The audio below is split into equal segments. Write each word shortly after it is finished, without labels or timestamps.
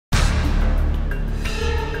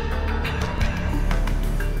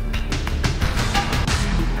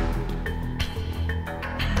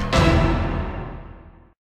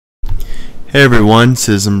Hey everyone,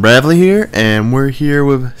 Citizen Bradley here, and we're here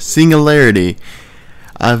with Singularity.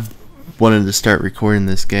 I've wanted to start recording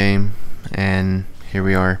this game, and here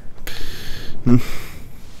we are.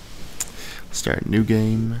 Start new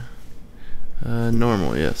game.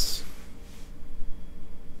 Normal, yes.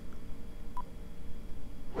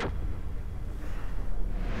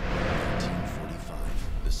 1945,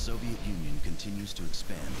 the Soviet Union continues to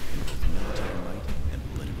expand in both military might and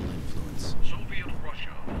political influence. Soviet Russia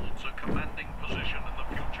holds a commanding position in the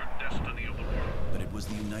future destiny of the world. But it was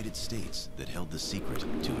the United States that held the secret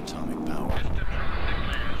to atomic power. Mr. Trump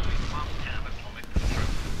declares we must have atomic control.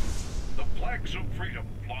 The flags of freedom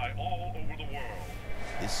fly all over the world.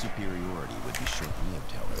 His superiority would be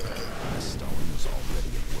short-lived, however, as Stalin was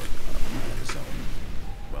already at work on a plan of his own.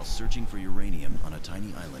 While searching for uranium on a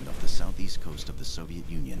tiny island off the southeast coast of the Soviet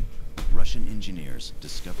Union, Russian engineers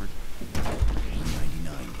discovered E-99, a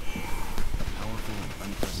powerful and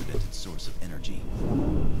unprecedented source of energy.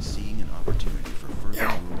 Seeing an opportunity for further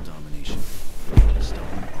world domination,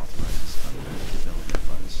 Stalin authorizes unlimited development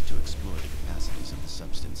funds to explore the capacities of the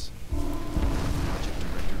substance. Project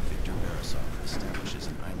director Viktor Beresov establishes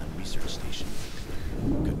an island research station,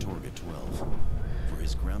 Katorga 12. For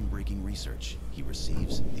his groundbreaking research, he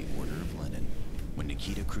receives the Order of Lenin. When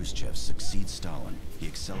Nikita Khrushchev succeeds Stalin, he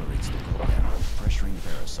accelerates the program, pressuring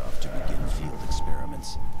Beresov to begin field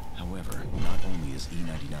experiments. However, not only is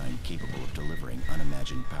E-99 capable of delivering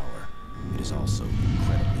unimagined power, it is also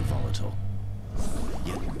incredibly volatile.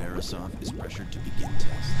 Yet Beresov is pressured to begin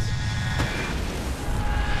tests.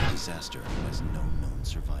 The disaster has no known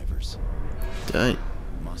survivors. Dang.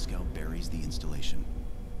 Moscow buries the installation,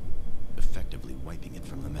 effectively wiping it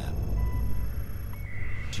from the map.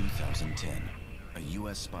 2010. A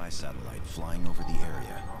U.S. spy satellite flying over the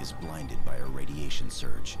area is blinded by a radiation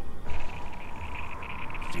surge.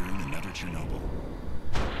 Fearing another Chernobyl,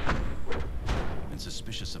 and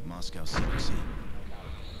suspicious of Moscow's secrecy,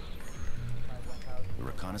 the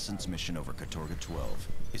reconnaissance mission over Katorga 12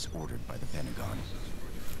 is ordered by the Pentagon.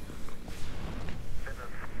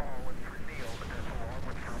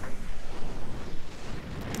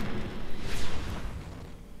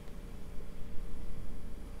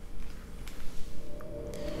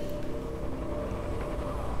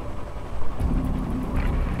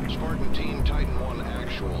 Spartan Team Titan 1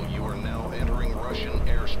 actual. You are now entering Russian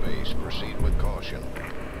airspace. Proceed with caution.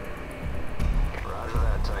 Roger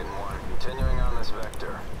that, Titan 1. Continuing on this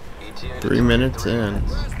vector. ETA 3 minutes in.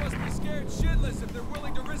 Brass must be scared shitless if they're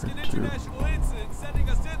willing to risk an international incident sending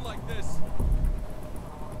us in like this.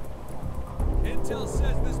 Intel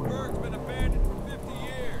says this berg's been abandoned for 50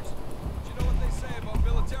 years. But you know what they say about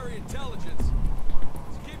military intelligence?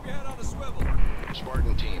 So keep your head on a swivel.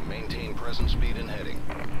 Spartan Team, maintain present speed and heading.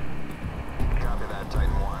 Copy that,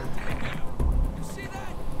 Titan 1. You see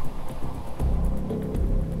that?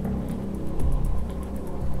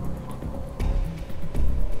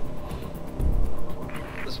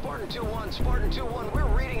 The Spartan 2-1, Spartan 2-1, we're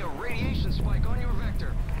reading a radiation spike on your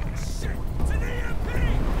vector. Shit! It's an EMP!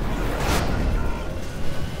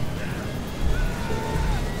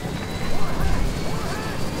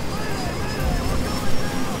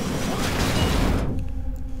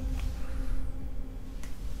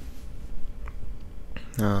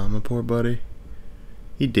 Oh, my poor buddy.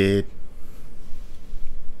 He did.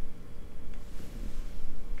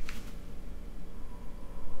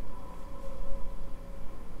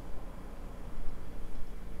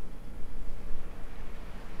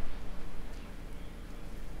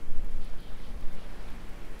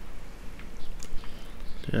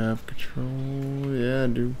 Do I have control? Yeah, I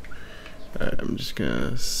do. Alright, I'm just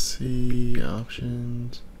gonna see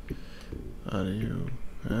options. Audio.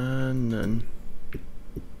 None.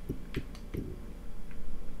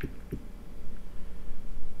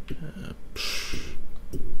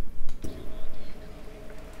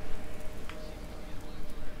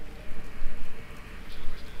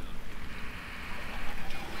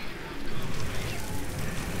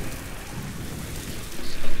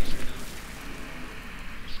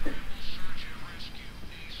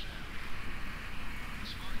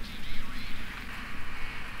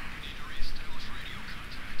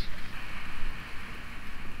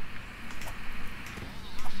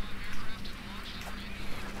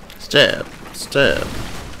 Stab. Stab.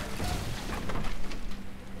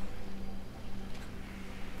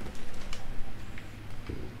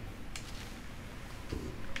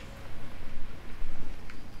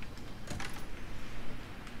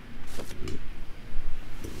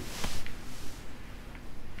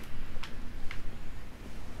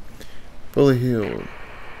 Fully healed.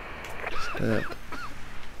 Stab.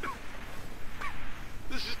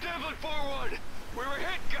 This is Devlin 4-1. We were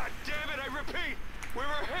hit, goddammit, I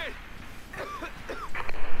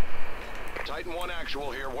Titan 1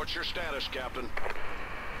 actual here. What's your status, Captain?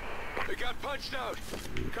 They got punched out.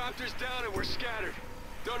 Copter's down and we're scattered.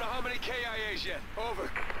 Don't know how many KIAs yet.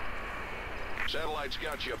 Over. Satellite's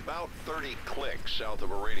got you about 30 clicks south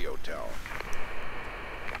of a radio tower.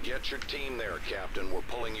 Get your team there, Captain. We're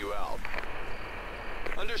pulling you out.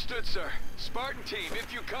 Understood, sir. Spartan team,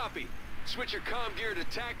 if you copy. Switch your comm gear to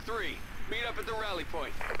TAC 3. Meet up at the rally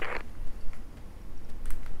point.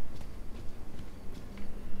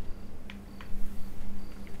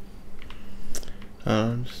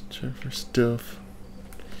 Just check for stuff.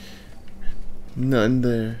 Nothing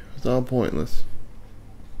there. It's all pointless.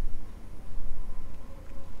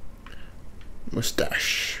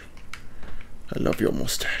 Mustache. I love your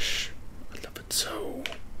mustache. I love it so.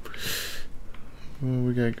 What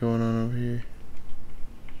we got going on over here?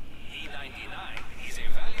 E99 is a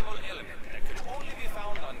valuable element that can only be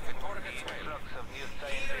found on Katorga Trail.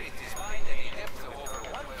 Here it is mined at a depth of over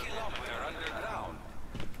 1 kilometer underground.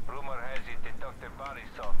 Rumor has it that Dr.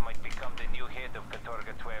 Borisov might become the new head of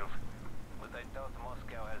Katorga 12. But I doubt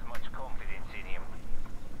Moscow has much confidence in him.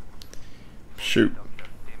 Shoot. Dr.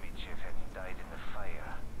 Dimitrov had died in the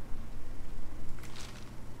fire.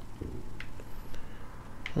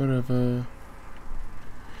 Whatever.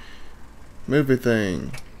 Movie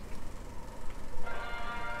thing.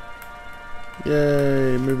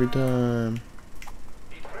 Yay, movie time.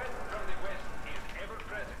 The threat from the west is ever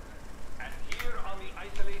present. And here on the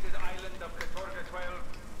isolated island of Katorga 12,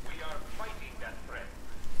 we are fighting that threat.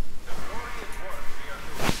 The glorious work we are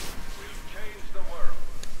doing will change the world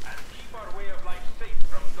and keep our way of life safe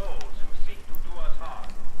from those who seek to do us harm.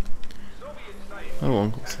 Soviet science Oh,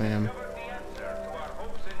 Uncle Sam. discovered the answer to our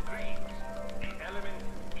hopes and dreams, the element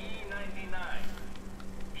E99.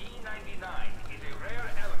 E99 is a rare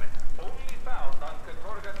element only found on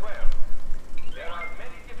Katorga 12. There are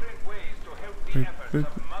many different ways to help the efforts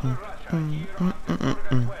of Mother Russia here on Katorga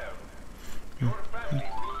 12. Your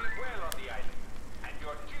families will live well on the island, and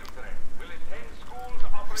your children will attend schools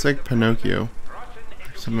offering It's like Pinocchio. Russian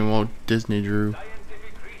Something Walt Disney drew.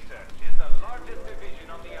 Scientific research is the largest division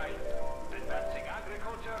on the island, advancing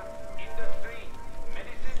agriculture, industry,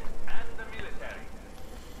 medicine, and the military.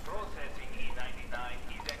 Processing E99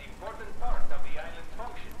 is an important part of the island's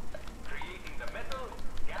function, creating the metal,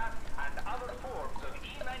 gas, and other forms of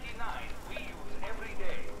E99 we use every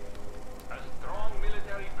day. A strong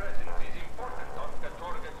military presence is important on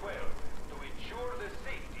Katorga 12 to ensure the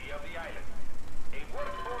safety of the island. A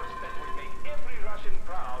workforce that will make every Russian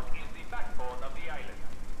proud is the backbone of the island.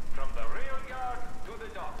 From the rail yard to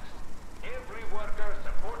the docks, every worker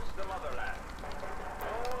supports the motherland.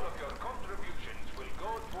 All of your contributions will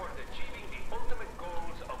go toward achieving the ultimate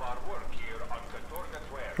goals of our work here on Katorga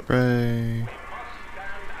 12. Hooray. We must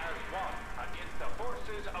stand as one against the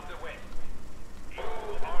forces of the West. You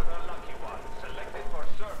are the lucky ones selected for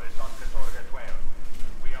service on Katorga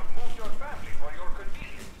 12. We have moved your family for your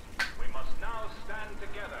convenience. We must now stand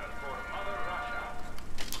together for Mother Russia.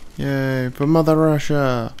 Yay, for Mother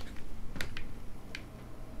Russia.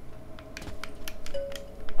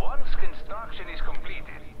 Once construction is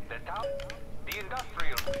completed, the town, the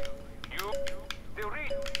industrial,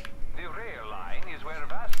 the rail line is where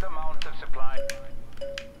vast amounts of supply.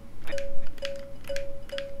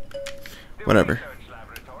 The Whatever. research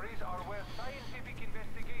laboratories are where scientific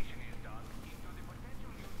investigation is done into the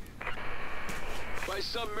potential uses. By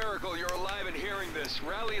some miracle, you're alive and hearing this.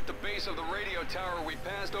 Rally at the base of the radio tower we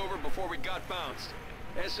passed over before we got bounced.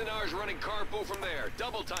 SNR's running carpool from there.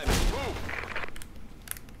 Double time it. Move!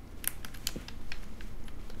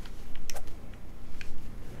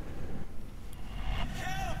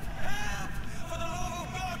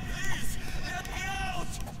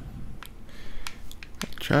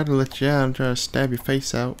 Try to let you out. I'm trying to stab your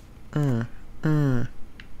face out.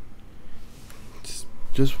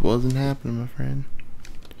 Just wasn't happening, my friend.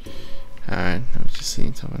 Alright, I was just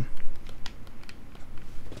seeing something.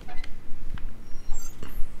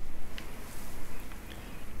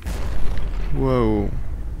 Whoa.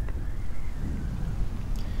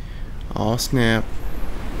 Oh snap.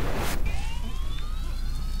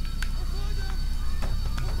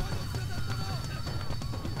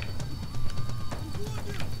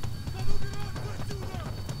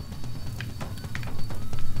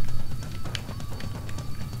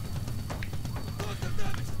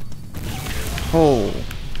 Oh.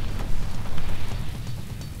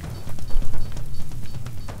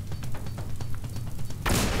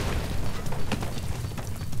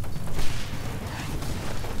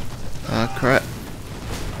 Ah, crap.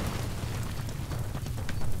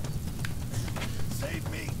 Save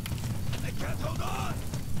me! I can't hold on!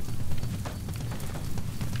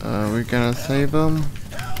 We're gonna save him.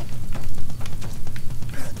 Help!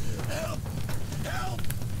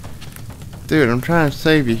 Dude, I'm trying to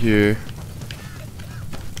save you here.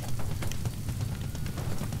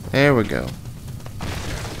 There we go.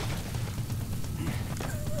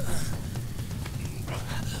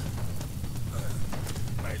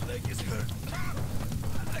 My leg is hurt.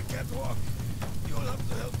 I can't walk. You'll have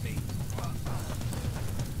to help me.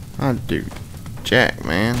 Oh, dude. Jack,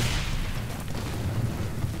 man.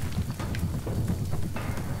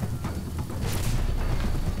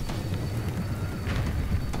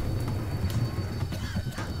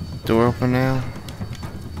 Door open now?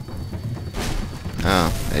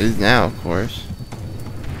 Oh, it is now, of course.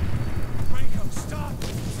 Franco, stop!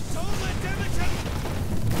 Don't let them attack!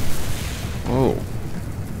 Whoa.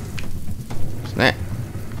 Snap.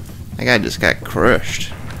 That guy just got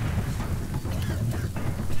crushed.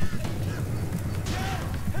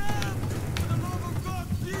 Help! For the love of God,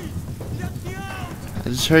 please! Let me out! I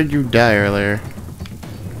just heard you die earlier.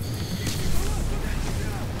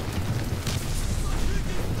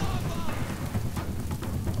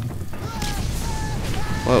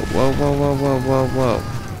 Whoa, whoa, whoa, whoa, whoa, whoa, whoa.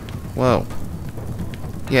 Whoa.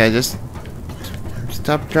 Yeah, just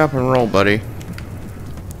stop, drop, and roll, buddy.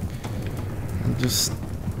 Just,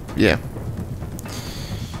 yeah.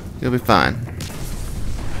 You'll be fine.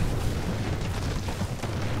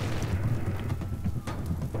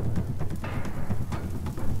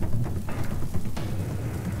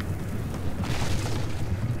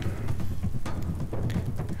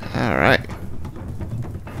 Alright.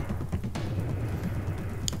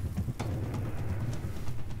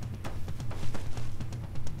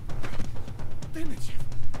 Damn it, Chief!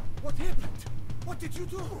 What happened? What did you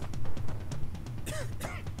do?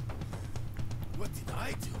 What did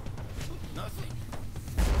I do? Nothing.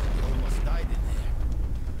 You almost died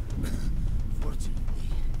in there. Fortunately,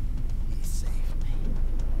 he saved me.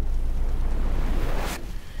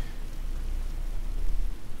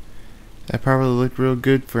 That probably looked real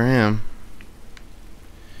good for him.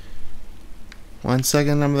 1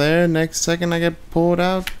 second I'm there, next second I get pulled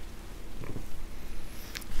out.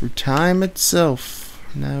 Through time itself.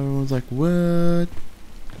 Now everyone's like, what?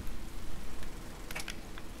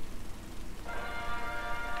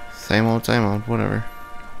 Same old, whatever.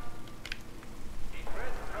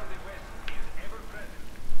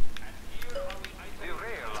 The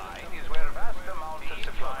rail line is where vast amounts of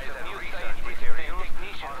supplies and new science materials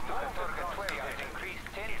technicians move for Purgatory has increased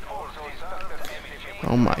tenfold.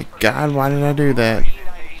 Oh my god, why did I do that?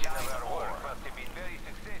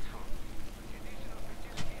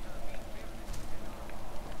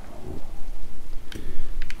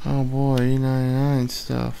 Oh boy, E99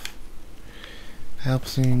 stuff.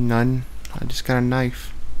 Helps me none. I just got a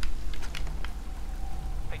knife.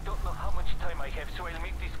 I don't know how much time I have, so I'll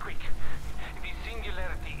make this quick. The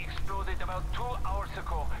Singularity exploded about 2 hours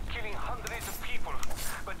ago, killing hundreds of people.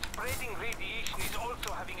 But spreading radiation is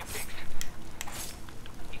also having effects.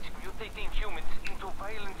 It's mutating humans into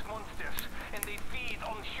violent monsters, and they feed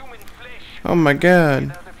on human flesh. Oh my god.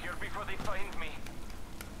 Get out of here before they find me.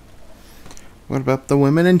 What about the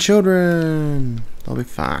women and children? They'll be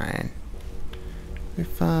fine. They'll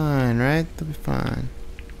be fine, right? They'll be fine.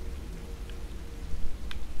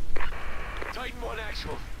 Titan 1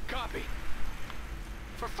 actual. Copy.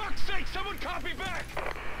 For fuck's sake, someone copy back!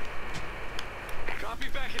 Copy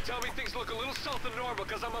back and tell me things look a little south of normal,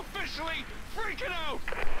 because I'm officially freaking out!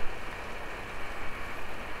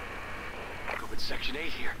 Go in Section 8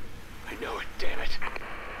 here. I know it, damn it.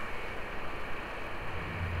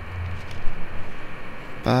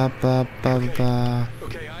 Ba ba ba ba.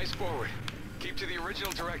 Okay, eyes forward. Keep to the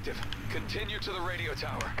original directive. Continue to the radio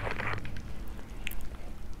tower.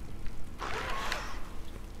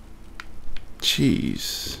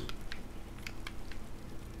 Jeez.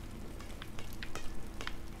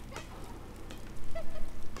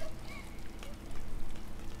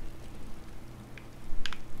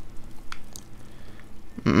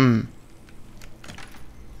 Mm-mm.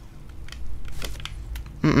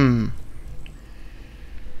 Mm-mm.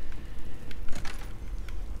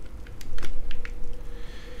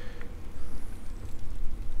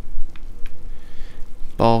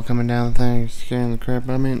 Ball coming down the thing, scaring the crap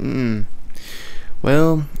out of me.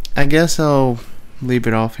 Well, I guess I'll leave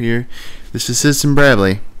it off here. This is Citizen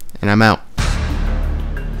Bradley, and I'm out.